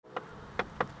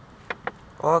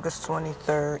August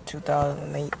 23rd,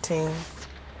 2018.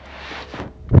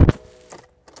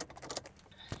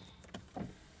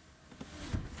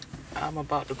 I'm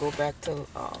about to go back to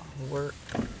work,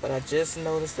 but I just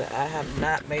noticed that I have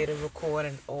not made a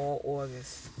recording all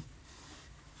August.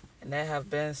 And there have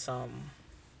been some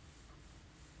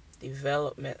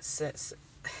development since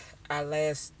I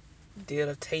last did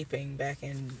a taping back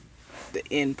in the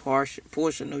end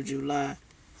portion of July.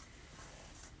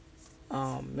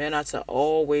 Men are to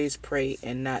always pray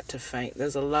and not to faint.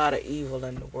 There's a lot of evil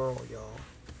in the world, y'all.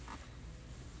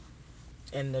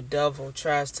 And the devil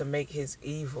tries to make his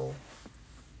evil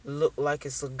look like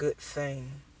it's a good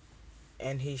thing.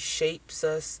 And he shapes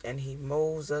us and he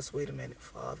molds us. Wait a minute,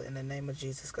 Father. In the name of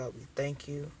Jesus, God, we thank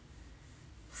you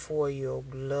for your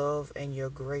love and your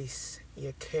grace,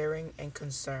 your caring and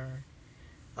concern.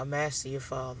 I'm asking you,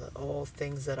 Father, all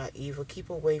things that are evil, keep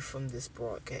away from this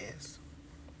broadcast.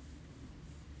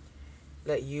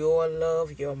 Let your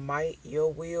love, your might,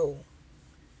 your will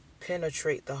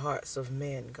penetrate the hearts of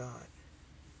men, God.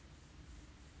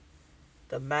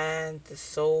 The mind, the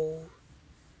soul,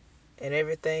 and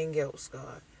everything else,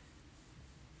 God.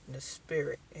 In the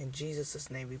spirit. In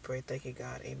Jesus' name we pray. Thank you,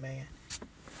 God. Amen.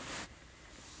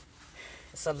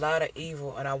 It's a lot of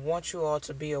evil, and I want you all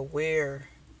to be aware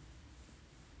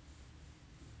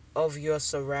of your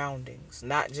surroundings.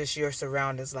 Not just your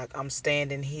surroundings, like I'm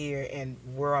standing here and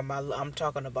where am I? I'm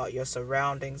talking about your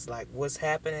surroundings, like what's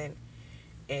happening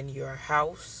in your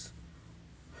house,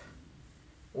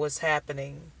 what's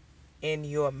happening in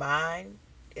your mind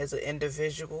as an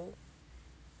individual,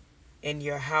 in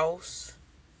your house,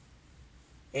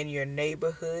 in your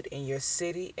neighborhood, in your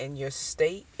city, in your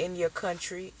state, in your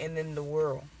country, and in the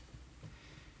world.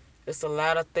 It's a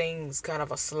lot of things, kind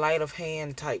of a sleight of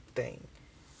hand type thing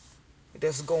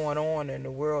that's going on in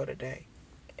the world today,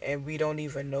 and we don't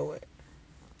even know it.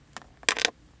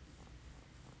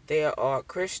 There are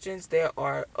Christians, there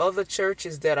are other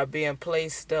churches that are being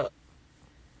placed up,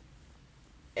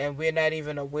 and we're not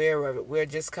even aware of it. We're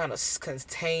just kind of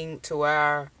contained to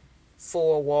our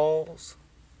four walls,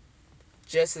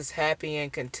 just as happy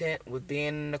and content with being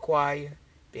in the choir,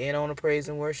 being on the praise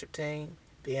and worship team,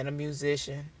 being a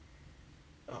musician,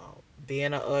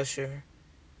 being an usher,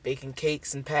 baking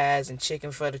cakes and pies and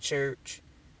chicken for the church,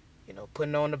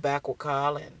 putting on the backward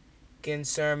collar and getting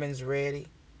sermons ready.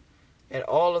 And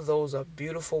all of those are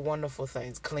beautiful, wonderful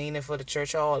things. Cleaning for the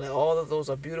church, all of those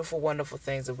are beautiful, wonderful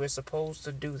things, and we're supposed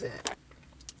to do that.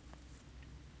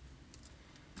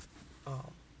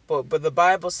 But the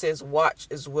Bible says watch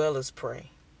as well as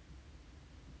pray.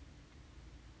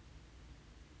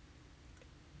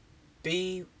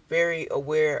 Be very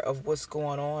aware of what's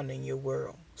going on in your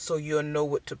world so you'll know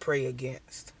what to pray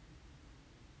against.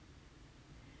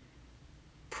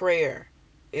 Prayer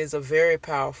is a very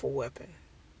powerful weapon.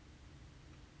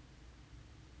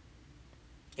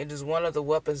 It is one of the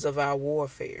weapons of our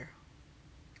warfare.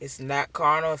 It's not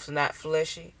carnal, it's not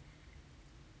fleshy.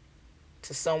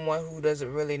 To someone who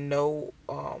doesn't really know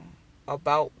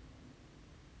about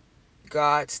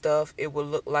God stuff, it will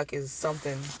look like it's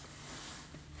something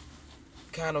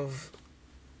kind of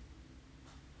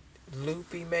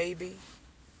loopy maybe.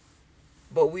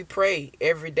 But we pray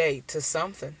every day to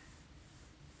something.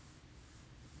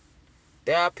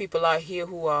 There are people out here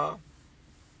who are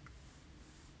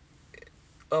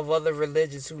of other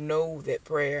religions who know that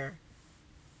prayer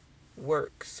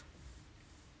works.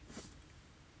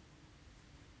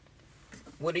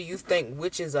 What do you think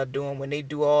witches are doing when they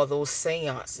do all those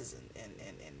seances and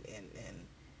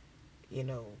you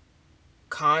know,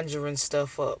 conjuring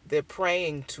stuff up? They're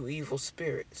praying to evil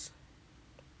spirits.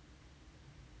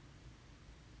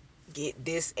 Get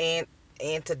this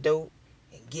antidote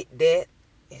and get that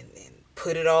and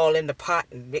put it all in the pot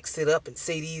and mix it up and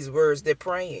say these words. They're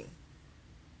praying.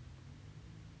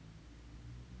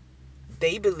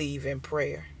 They believe in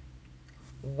prayer.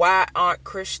 Why aren't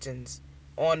Christians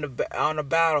on the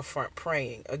battlefront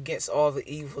praying against all the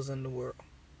evils in the world?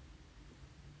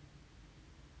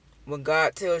 When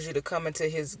God tells you to come into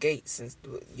his gates and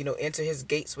enter his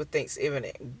gates with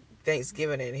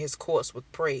thanksgiving and his courts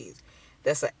with praise,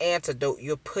 that's an antidote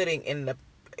you're putting in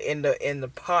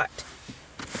the pot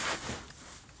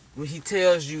when he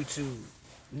tells you to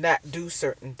not do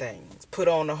certain things. Put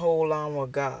on the whole armor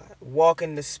of God. Walk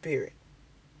in the spirit.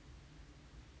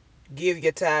 Give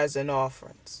your tithes and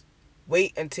offerings.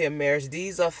 Wait until marriage.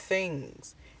 These are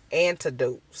things,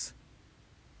 antidotes,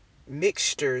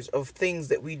 mixtures of things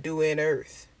that we do in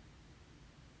earth,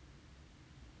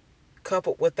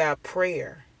 coupled with our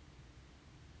prayer.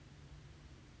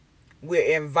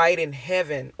 We're inviting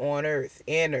heaven on earth,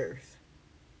 in earth.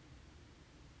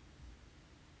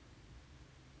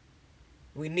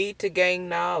 We need to gain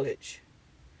knowledge.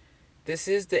 This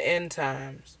is the end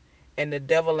times, and the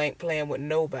devil ain't playing with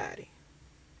nobody.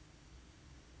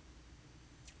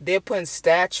 They're putting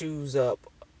statues up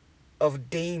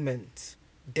of demons,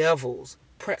 devils,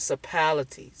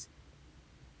 principalities,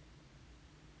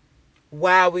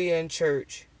 while we in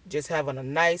church, just having a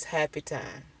nice, happy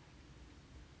time.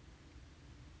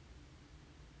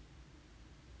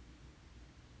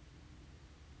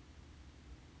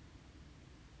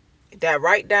 That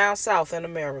right down south in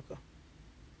America,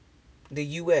 the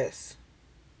U.S.,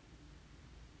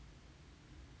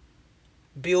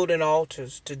 building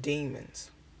altars to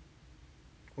demons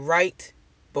right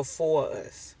before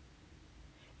us.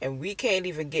 And we can't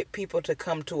even get people to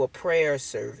come to a prayer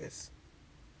service.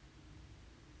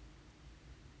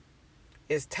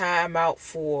 It's time out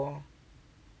for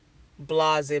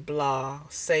blah, blah,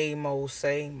 same old,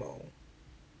 same old.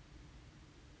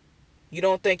 You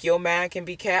don't think your mind can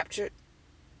be captured?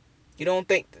 You don't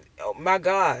think, oh my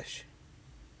gosh.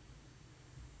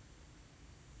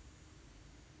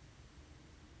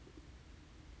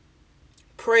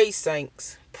 Pray,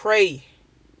 saints. Pray.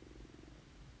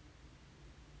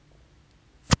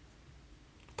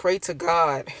 Pray to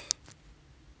God.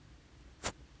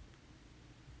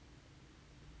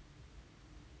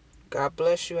 God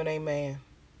bless you and amen.